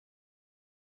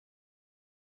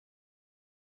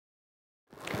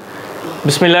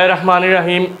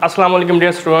बिस्मिल्लाहिर्रहमानिर्रहीम। अस्सलाम वालेकुम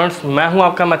डियर स्टूडेंट्स, मैं हूं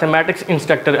आपका मैथमेटिक्स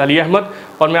इंस्ट्रक्टर अली अहमद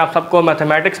और मैं आप सबको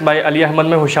मैथमेटिक्स बाय अली अहमद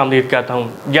में खुशामदीद कहता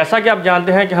हूं। जैसा कि आप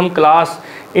जानते हैं कि हम क्लास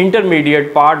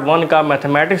इंटरमीडिएट पार्ट 1 का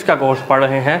मैथमेटिक्स का कोर्स पढ़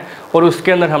रहे हैं और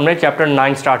उसके अंदर हमने चैप्टर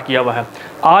 9 स्टार्ट किया हुआ है।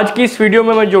 आज की इस वीडियो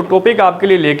में मैं जो टॉपिक आपके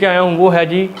लिए लेके आया हूँ वो है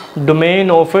जी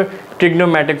डोमेन ऑफ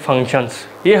ट्रिग्नोमेट्रिक फंक्शंस।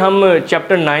 ये हम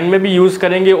चैप्टर 9 में भी यूज़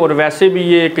करेंगे और वैसे भी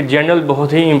ये एक जनरल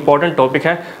बहुत ही इंपॉर्टेंट टॉपिक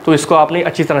है, तो इसको आपने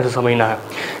अच्छी तरह से समझना है।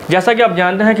 जैसा कि आप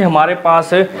जानते हैं कि हमारे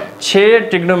पास 6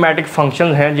 ट्रिग्नोमेट्रिक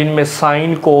फंक्शन हैं जिनमें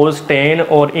साइन, कोस, टेन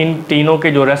और इन तीनों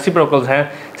के जो रेसिप्रोकल्स हैं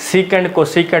सीकेंट,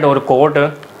 कोसेकेंट और कोट।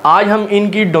 आज हम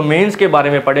इनकी डोमेन्स के बारे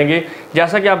में पढ़ेंगे।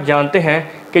 जैसा कि आप जानते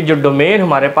हैं कि जो डोमेन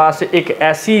हमारे पास एक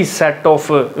ऐसी सेट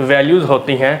ऑफ वैल्यूज़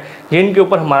होती हैं जिनके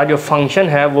ऊपर हमारा जो फंक्शन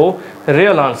है वो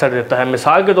रियल आंसर देता है।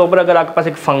 मिसाल के तौर पर अगर आपके पास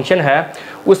एक फंक्शन है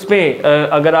उसमें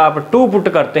अगर आप 2 पुट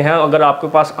करते हैं, अगर आपके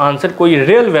पास आंसर कोई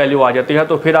रियल वैल्यू आ जाती है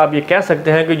तो फिर आप ये कह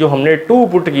सकते हैं कि जो हमने 2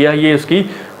 पुट किया ये उसकी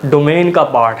डोमेन का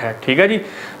पार्ट है। ठीक है जी।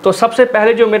 तो सबसे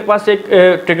पहले जो मेरे पास एक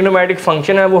ट्रिग्नोमेट्रिक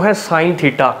फंक्शन है वो है साइन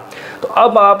थीटा। तो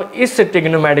अब आप इस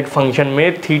ट्रिग्नोमेट्रिक फंक्शन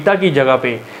में थीटा की जगह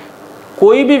पे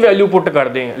कोई भी वैल्यू पुट कर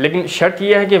दें, लेकिन शर्त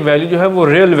यह है कि वैल्यू जो है वो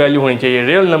रियल वैल्यू होनी चाहिए,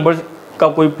 रियल नंबर्स का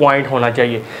कोई पॉइंट होना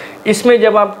चाहिए। इसमें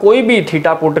जब आप कोई भी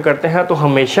थीटा पुट करते हैं तो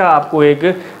हमेशा आपको एक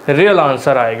रियल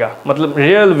आंसर आएगा, मतलब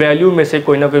रियल वैल्यू में से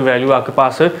कोई ना कोई वैल्यू आपके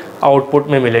पास आउटपुट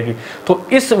में मिलेगी। तो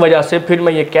इस वजह से फिर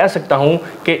मैं ये कह सकता हूँ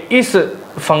कि इस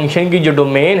फंक्शन की जो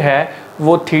डोमेन है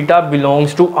वो थीटा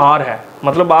बिलोंग्स टू आर है।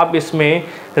 मतलब आप इसमें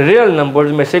रियल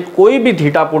नंबर्स में से कोई भी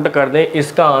थीटा पुट कर दें,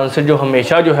 इसका आंसर जो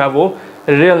हमेशा जो है वो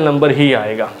रियल नंबर ही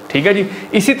आएगा। ठीक है जी।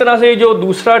 इसी तरह से जो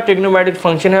दूसरा ट्रिग्नोमेट्रिक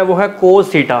फंक्शन है वो है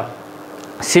कोस थीटा।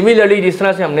 सिमिलरली जिस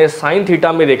तरह से हमने साइन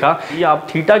थीटा में देखा, ये आप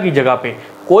थीटा की जगह पे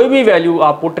कोई भी वैल्यू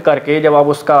आप पुट करके जब आप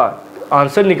उसका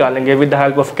आंसर निकालेंगे with the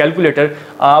help of calculator,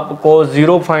 आप कोस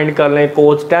 0 फाइंड कर लें,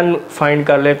 कोस 10 फाइंड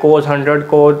कर लें, कोस 100,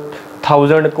 कोस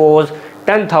 1000, कोस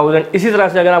 10,000। इसी तरह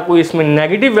से अगर आपको इसमें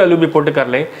नेगेटिव वैल्यू भी पुट कर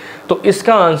लें तो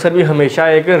इसका आंसर भी हमेशा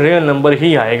एक रियल नंबर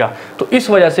ही आएगा। तो इस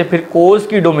वजह से फिर कोस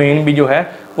की डोमेन भी जो है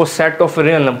वो सेट ऑफ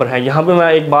रियल नंबर है। यहाँ पे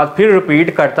मैं एक बात फिर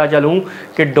रिपीट करता चलूँ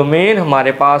कि डोमेन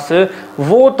हमारे पास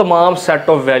वो तमाम सेट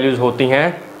ऑफ वैल्यूज़ होती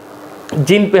हैं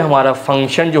जिन पे हमारा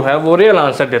फंक्शन जो है वो रियल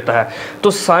आंसर देता है।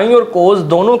 तो साइन और कोस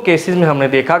दोनों केसेस में हमने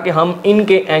देखा कि हम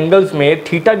इनके एंगल्स में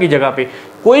थीटा की जगह पे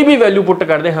कोई भी वैल्यू पुट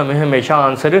कर दें हमें हमेशा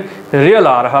आंसर रियल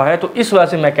आ रहा है। तो इस वजह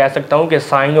से मैं कह सकता हूँ कि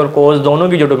साइन और कोस दोनों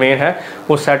की जो डोमेन है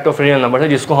वो सेट ऑफ रियल नंबर है,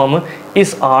 जिसको हम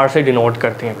इस आर से डिनोट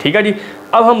करते हैं। ठीक है जी।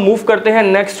 अब हम मूव करते हैं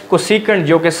नेक्स्ट कोसेकेंट,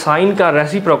 जो कि साइन का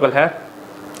रेसिप्रोकल है।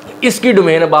 इसकी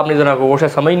डोमेन अब आपने ज़रा गौर से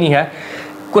समझनी है।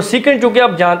 कोसेकेंट चूँकि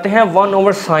आप जानते हैं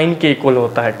 1/sin के इक्वल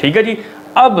होता है। ठीक है जी।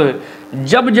 अब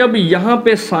जब यहाँ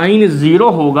पे साइन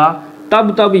 0 होगा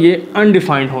तब ये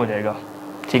अनडिफाइंड हो जाएगा।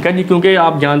 ठीक है जी। क्योंकि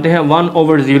आप जानते हैं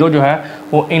 1/0 जो है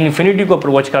वो इन्फिनिटी को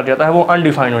अप्रोच कर जाता है, वो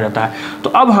अनडिफाइंड हो जाता है। तो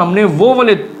अब हमने वो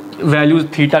वाले वैल्यूज़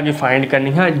थीटा की फाइंड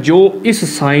करनी है जो इस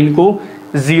साइन को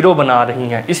 0 बना रही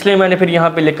हैं। इसलिए मैंने फिर यहाँ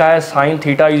पे लिखा है sine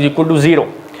theta is equal to 0।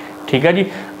 ठीक है जी।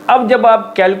 अब जब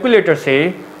आप कैलकुलेटर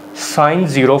से साइन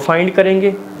 0 फाइंड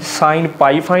करेंगे, साइन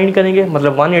पाई फाइंड करेंगे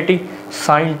मतलब 180,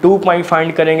 साइन 2 पाई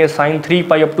फाइंड करेंगे, sign 3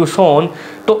 pi up to so on,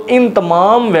 तो इन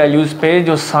तमाम वैल्यूज़ पे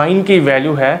जो साइन की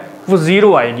वैल्यू है वो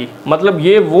 0 आएगी। मतलब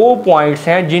ये वो पॉइंट्स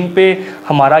हैं जिन पे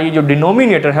हमारा ये जो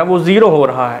डिनोमिनेटर है वो 0 हो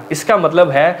रहा है। इसका मतलब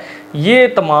है ये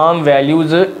तमाम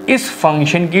वैल्यूज़ इस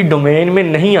फंक्शन की डोमेन में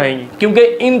नहीं आएंगी, क्योंकि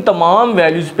इन तमाम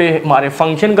वैल्यूज़ पे हमारे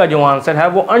फंक्शन का जो आंसर है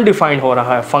वो अनडिफाइंड हो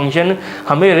रहा है, फंक्शन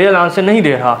हमें रियल आंसर नहीं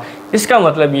दे रहा। इसका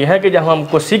मतलब ये है कि जब हम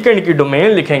कोसेकेंट की डोमेन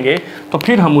लिखेंगे तो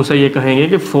फिर हम उसे ये कहेंगे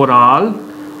कि for all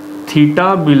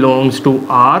theta belongs to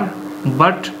are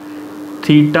but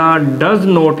theta does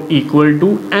not equal to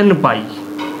n पाई।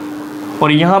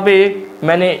 और यहाँ पे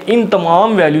मैंने इन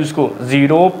तमाम वैल्यूज़ को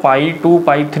 0 पाई, 2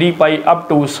 पाई, 3 पाई अप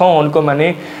टू सो ऑन को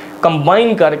मैंने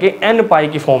कंबाइन करके n पाई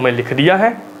की फॉर्म में लिख दिया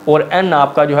है। और n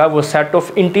आपका जो है वो सेट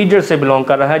ऑफ इंटीजर से बिलोंग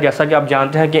कर रहा है। जैसा कि आप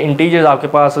जानते हैं कि इंटीजर्स आपके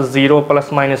पास 0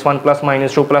 +-1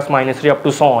 +-2 +-3 अप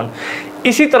टू सो ऑन।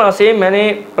 इसी तरह से मैंने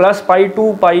प्लस पाई,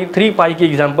 2 पाई, 3 पाई की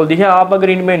एग्जांपल दी है। आप अगर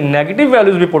इनमें नेगेटिव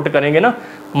वैल्यूज़ भी पुट करेंगे ना,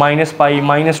 -पाई,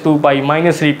 -2 पाई,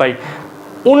 -3 पाई,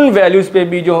 उन वैल्यूज़ पे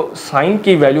भी जो साइन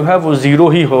की वैल्यू है वो 0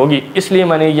 ही होगी। इसलिए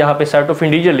मैंने यहाँ पे सेट ऑफ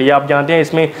इंटीजर लिया। आप जानते हैं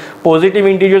इसमें पॉजिटिव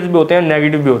इंटीजर्स भी होते हैं,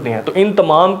 नेगेटिव भी होते हैं। तो इन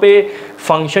तमाम पे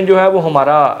फंक्शन जो है वो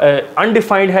हमारा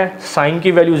अनडिफाइंड है, साइन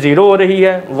की वैल्यू 0 हो रही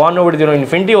है, 1/0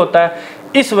 इन्फिनिटी होता है।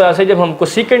 इस वजह से जब हम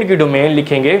कोसेकेंट की डोमेन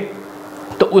लिखेंगे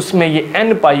तो उसमें ये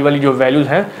n पाई वाली जो वैल्यूज़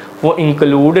हैं वो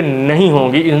इंक्लूड नहीं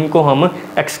होंगी, इनको हम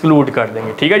एक्सक्लूड कर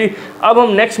देंगे। ठीक है जी। अब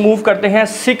हम नेक्स्ट मूव करते हैं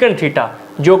सेकंड थीटा,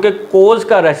 जो कि कोस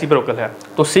का रेसिप्रोकल है।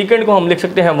 तो सेकंड को हम लिख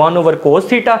सकते हैं 1 ओवर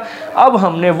कोस थीटा। अब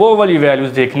हमने वो वाली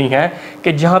वैल्यूज़ देखनी है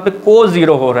कि जहाँ पे कोस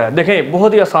 0 हो रहा है। देखें,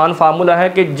 बहुत ही आसान फार्मूला है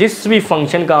कि जिस भी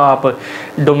फंक्शन का आप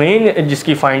डोमेन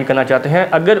जिसकी फाइंड करना चाहते हैं,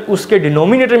 अगर उसके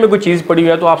डिनोमिनेटर में कोई चीज़ पड़ी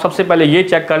है तो आप सबसे पहले ये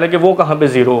चेक कर लें कि वो कहाँ पे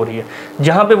 0 हो रही है।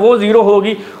 जहाँ पे वो 0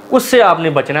 होगी उससे आपने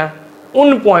बचना है,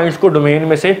 उन पॉइंट्स को डोमेन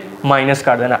में से माइनस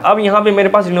कर देना। अब यहाँ पे मेरे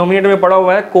पास डिनोमिनेटर में पड़ा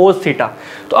हुआ है कोस थीटा,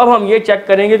 तो अब हम ये चेक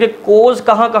करेंगे कि कोस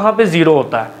कहाँ पे 0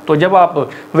 होता है। तो जब आप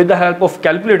with the help of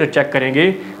calculator check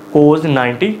करेंगे, कोस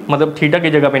 90 मतलब थीटा की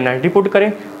जगह पे 90 पुट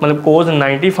करें, मतलब कोस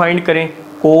 90 फाइंड करें,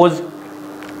 कोस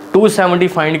 270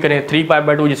 फाइंड करें,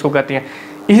 3π/2 जिसको कहते हैं।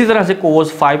 इसी तरह से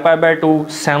कोस 5π/2,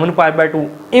 7π/2,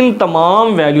 इन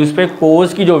तमाम वैल्यूज़ पे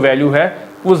कोस की जो वैल्यू है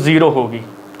वो 0 होगी।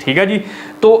 ठीक है जी।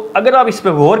 तो अगर आप इस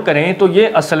पे गौर करें तो ये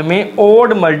असल में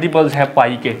ओड मल्टीपल्स हैं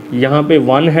पाई के। यहाँ पे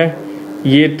 1 है,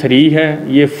 ये 3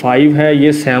 है, ये 5 है,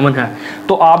 ये 7 है।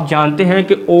 तो आप जानते हैं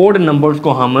कि ओड नंबर्स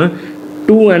को हम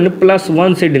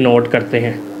 2n+1 से डिनोट करते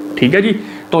हैं। ठीक है जी।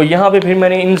 तो यहाँ पे फिर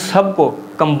मैंने इन सब को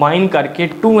कंबाइन करके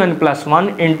 2n+1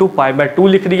 × π/2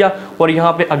 लिख दिया। और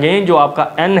यहाँ पे अगेन जो आपका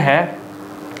n है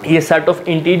ये सेट ऑफ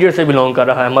इंटीजर से बिलोंग कर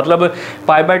रहा है, मतलब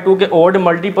π/2 के ओड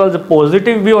मल्टीपल्स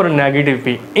पॉजिटिव भी और नेगेटिव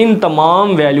भी, इन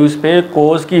तमाम वैल्यूज़ पे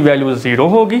कोस की वैल्यू 0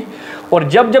 होगी। और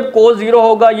जब कोस 0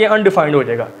 होगा ये अनडिफाइंड हो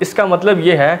जाएगा। इसका मतलब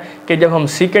ये है कि जब हम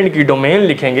सेकंड की डोमेन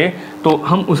लिखेंगे तो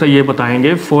हम उसे ये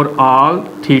बताएंगे for all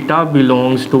theta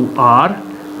belongs to R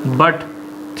but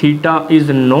theta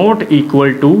is not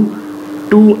equal to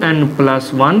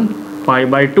 2n+1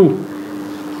 π/2।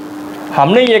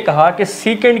 हमने ये कहा कि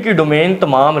सेकंड की डोमेन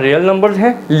तमाम रियल नंबर्स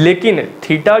हैं, लेकिन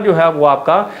थीटा जो है वो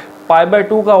आपका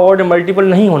π/2 का ऑड मल्टीपल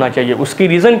नहीं होना चाहिए। उसकी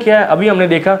रीज़न क्या है अभी हमने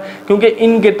देखा, क्योंकि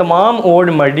इनके तमाम ऑड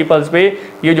मल्टीपल्स पे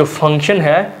ये जो फंक्शन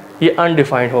है ये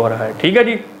अनडिफाइंड हो रहा है। ठीक है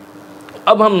जी।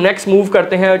 अब हम नेक्स्ट मूव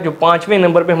करते हैं, जो 5वें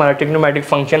नंबर पे हमारा ट्रिग्नोमेट्रिक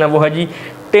फंक्शन है वो है जी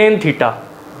टेन थीटा।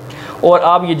 और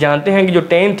आप ये जानते हैं कि जो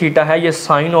टेन थीटा है ये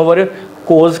साइन ओवर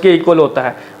कोस के इक्वल होता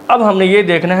है। अब हमने ये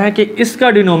देखना है कि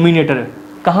इसका डिनोमिनेटर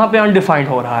कहाँ पे अनडिफाइंड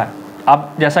हो रहा है।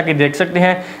 आप जैसा कि देख सकते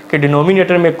हैं कि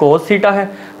डिनोमिनेटर में कोस थीटा है,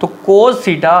 तो कोस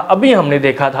थीटा अभी हमने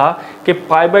देखा था कि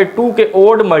π/2 के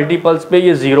ओड मल्टीपल्स पे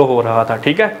ये 0 हो रहा था।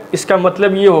 ठीक है। इसका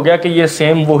मतलब ये हो गया कि ये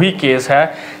सेम वही केस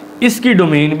है, इसकी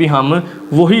डोमेन भी हम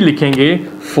वही लिखेंगे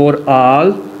for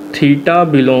all theta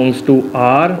belongs to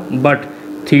R but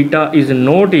theta is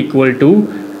not equal to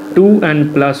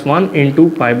 2n+1 ×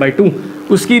 π/2।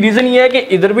 उसकी रीज़न ये है कि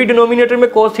इधर भी डिनोमिनेटर में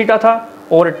कोस थीटा था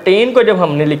और टेन को जब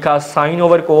हमने लिखा साइन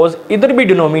ओवर कोस, इधर भी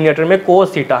डिनोमिनेटर में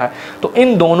कोस थीटा है। तो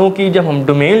इन दोनों की जब हम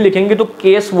डोमेन लिखेंगे तो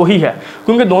केस वही है,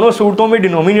 क्योंकि दोनों सूरतों में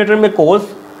डिनोमिनेटर में कोस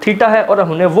थीटा है और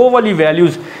हमने वो वाली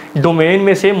वैल्यूज़ डोमेन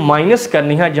में से माइनस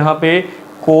करनी है जहाँ पे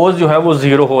कोस जो है वो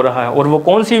 0 हो रहा है। और वो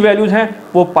कौन सी वैल्यूज़ हैं,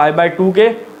 वो π/2 के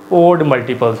ओड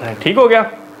मल्टीपल्स हैं। ठीक हो गया।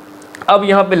 अब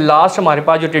यहाँ पे लास्ट हमारे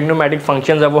पास जो ट्रिग्नोमेट्रिक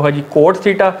फंक्शंस है वो है जी कोट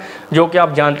थीटा, जो कि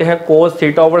आप जानते हैं cos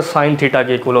theta over sine theta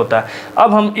के इक्वल होता है।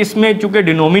 अब हम इसमें चूँकि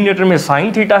डिनोमिनेटर में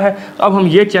साइन थीटा है, अब हम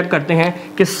ये चेक करते हैं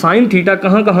कि साइन थीटा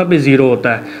कहाँ पे 0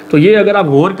 होता है। तो ये अगर आप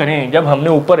गौर करें, जब हमने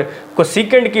ऊपर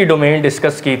कोसेकेंट की डोमेन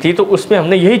डिस्कस की थी तो उसमें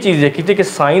हमने यही चीज़ देखी थी कि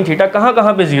साइन थीटा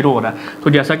कहाँ पे 0 हो रहा है। तो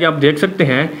जैसा कि आप देख सकते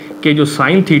हैं कि जो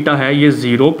साइन थीटा है ये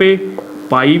 0 पे,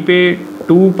 पाई पे,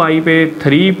 2π पे,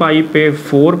 3π पे,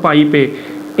 4π पे,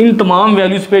 इन तमाम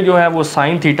वैल्यूज़ पे जो है वो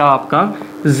साइन थीटा आपका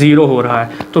 0 हो रहा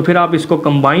है। तो फिर आप इसको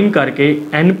कंबाइन करके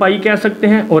nπ कह सकते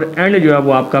हैं और n जो है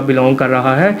वो आपका बिलोंग कर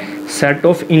रहा है सेट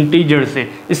ऑफ इंटीजर से।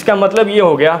 इसका मतलब ये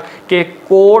हो गया कि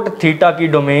कोट थीटा की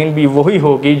डोमेन भी वही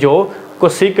होगी जो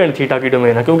कोसेकेंट थीटा की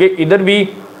डोमेन है, क्योंकि इधर भी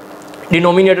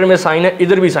डिनोमिनेटर में साइन है,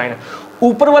 इधर भी साइन है।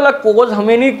 ऊपर वाला कोस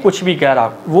हमें नहीं कुछ भी कह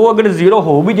रहा, वो अगर 0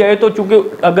 हो भी जाए तो चूँकि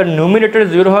अगर न्यूमिनेटर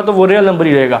 0 है तो वो रियल नंबर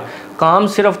ही रहेगा। काम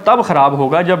सिर्फ तब ख़राब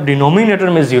होगा जब डिनोमिनेटर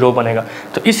में 0 बनेगा।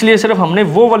 तो इसलिए सिर्फ हमने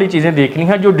वो वाली चीज़ें देखनी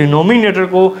है जो डिनोमिनेटर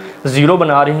को 0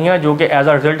 बना रही हैं, जो कि एज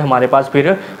अ रिजल्ट हमारे पास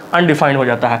फिर अनडिफाइंड हो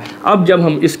जाता है। अब जब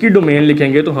हम इसकी डोमेन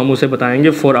लिखेंगे तो हम उसे बताएंगे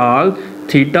for all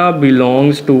theta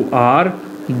belongs to R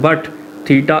but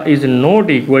theta is not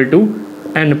equal to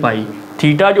nπ।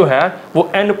 Theta जो है वो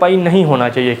nπ नहीं होना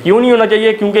चाहिए। क्यों नहीं होना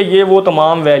चाहिए? क्योंकि ये वो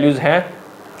तमाम वैल्यूज़ हैं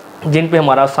जिन पे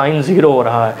हमारा साइन 0 हो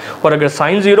रहा है, और अगर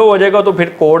साइन 0 हो जाएगा तो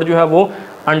फिर कोड जो है वो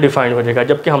अनडिफाइंड हो जाएगा।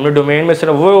 जबकि हमने डोमेन में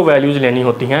सिर्फ वो वैल्यूज़ लेनी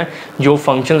होती हैं जो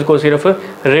फंक्शंस को सिर्फ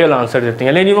रियल आंसर देती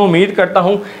हैं। लेकिन मैं उम्मीद करता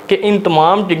हूँ कि इन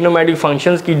तमाम ट्रिग्नोमेट्रिक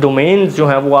फंक्शंस की डोमेन्स जो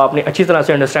हैं वो आपने अच्छी तरह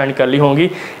से अंडरस्टैंड कर ली होंगी।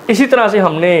 इसी तरह से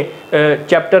हमने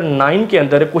चैप्टर 9 के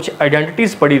अंदर कुछ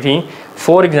आइडेंटिटीज़ पढ़ी थी।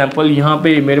 फॉर एग्ज़ाम्पल यहाँ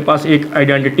पे मेरे पास एक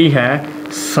आइडेंटिटी है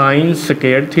sine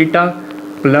square theta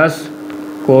plus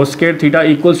cos square theta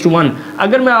equals to 1।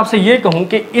 अगर मैं आपसे ये कहूँ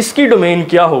कि इसकी डोमेन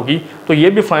क्या होगी तो ये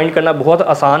भी फाइंड करना बहुत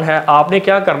आसान है। आपने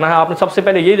क्या करना है, आपने सबसे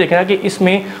पहले ये देखना है कि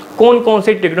इसमें कौन कौन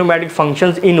से ट्रिग्नोमेट्रिक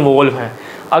फंक्शंस इन्वॉल्व हैं।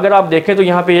 अगर आप देखें तो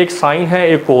यहाँ पे एक साइन है,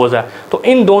 एक कोस है, तो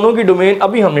इन दोनों की डोमेन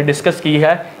अभी हमने डिस्कस की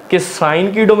है कि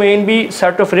साइन की डोमेन भी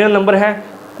सेट ऑफ रियल नंबर है,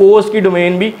 कोस की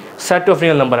डोमेन भी सेट ऑफ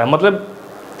रियल नंबर है। मतलब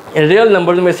रियल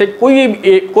नंबर में से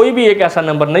कोई भी एक ऐसा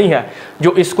नंबर नहीं है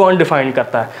जो इसको अनडिफाइंड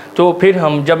करता है। तो फिर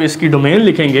हम जब इसकी डोमेन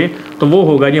लिखेंगे तो वो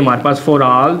होगा जी हमारे पास for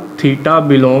all theta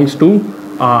belongs to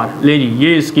are. ले जी,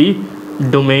 ये इसकी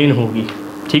डोमेन होगी।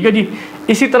 ठीक है जी।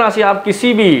 इसी तरह से आप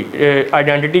किसी भी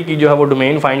आइडेंटिटी की जो है वो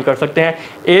डोमेन फाइंड कर सकते हैं।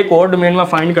 एक और डोमेन मैं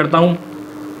फाइंड करता हूँ।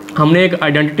 हमने एक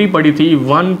आइडेंटिटी पढ़ी थी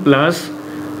 1 +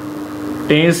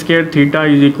 tan square theta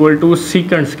is equal to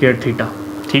secant square theta.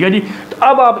 ठीक है जी। तो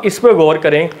अब आप इस पर गौर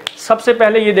करें। सबसे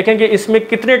पहले ये देखें कि इसमें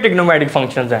कितने ट्रिग्नोमेट्रिक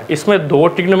फंक्शंस हैं। इसमें 2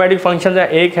 ट्रिग्नोमेट्रिक फंक्शंस हैं,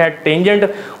 एक है टेंजेंट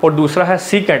और दूसरा है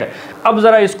सीकेंट। अब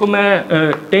ज़रा इसको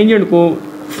मैं टेंजेंट को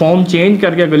फॉर्म चेंज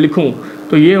करके अगर लिखूं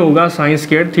तो ये होगा sine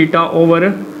square theta over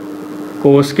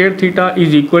cos square theta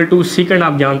is equal to secant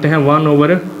आप जानते हैं 1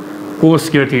 ओवर कोस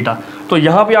स्क्वायर थीटा। तो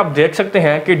यहाँ पे आप देख सकते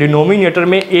हैं कि डिनोमिनेटर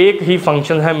में एक ही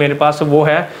फंक्शन है मेरे पास, वो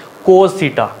है कोस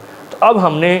थीटा। तो अब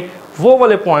हमने वो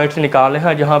वाले पॉइंट्स निकाले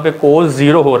हैं जहाँ पे कोस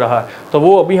 0 हो रहा है। तो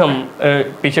वो अभी हम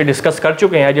पीछे डिस्कस कर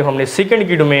चुके हैं जब हमने सेकंड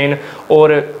की डोमेन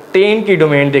और टेन की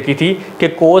डोमेन देखी थी कि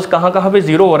कोस कहाँ पे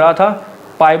 0 हो रहा था,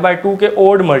 π/2 के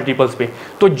ओड मल्टीपल्स पे।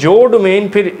 तो जो डोमेन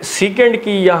फिर सेकंड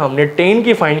की या हमने 10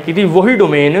 की फाइंड की थी वही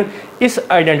डोमेन इस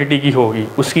आइडेंटिटी की होगी।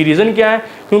 उसकी रीज़न क्या है,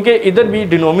 क्योंकि इधर भी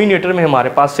डिनोमिनेटर में हमारे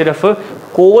पास सिर्फ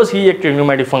कोस ही एक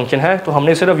ट्रिग्नोमेट्रिक फंक्शन है। तो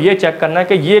हमने सिर्फ ये चेक करना है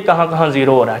कि ये कहाँ 0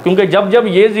 हो रहा है, क्योंकि जब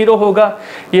ये 0 होगा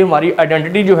ये हमारी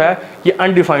आइडेंटिटी जो है ये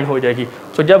अनडिफाइंड हो जाएगी।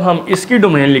 तो जब हम इसकी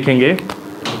डोमेन लिखेंगे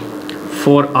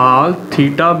for all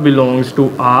theta belongs to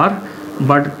are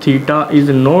but theta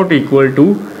is not equal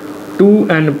to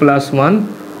 2n+1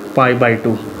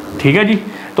 π/2। ठीक है जी।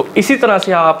 तो इसी तरह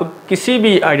से आप किसी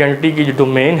भी आइडेंटिटी की जो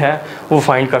डोमेन है वो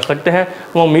फाइंड कर सकते हैं।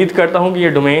 मैं उम्मीद करता हूँ कि ये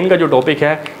डोमेन का जो टॉपिक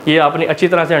है ये आपने अच्छी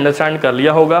तरह से अंडरस्टैंड कर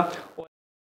लिया होगा।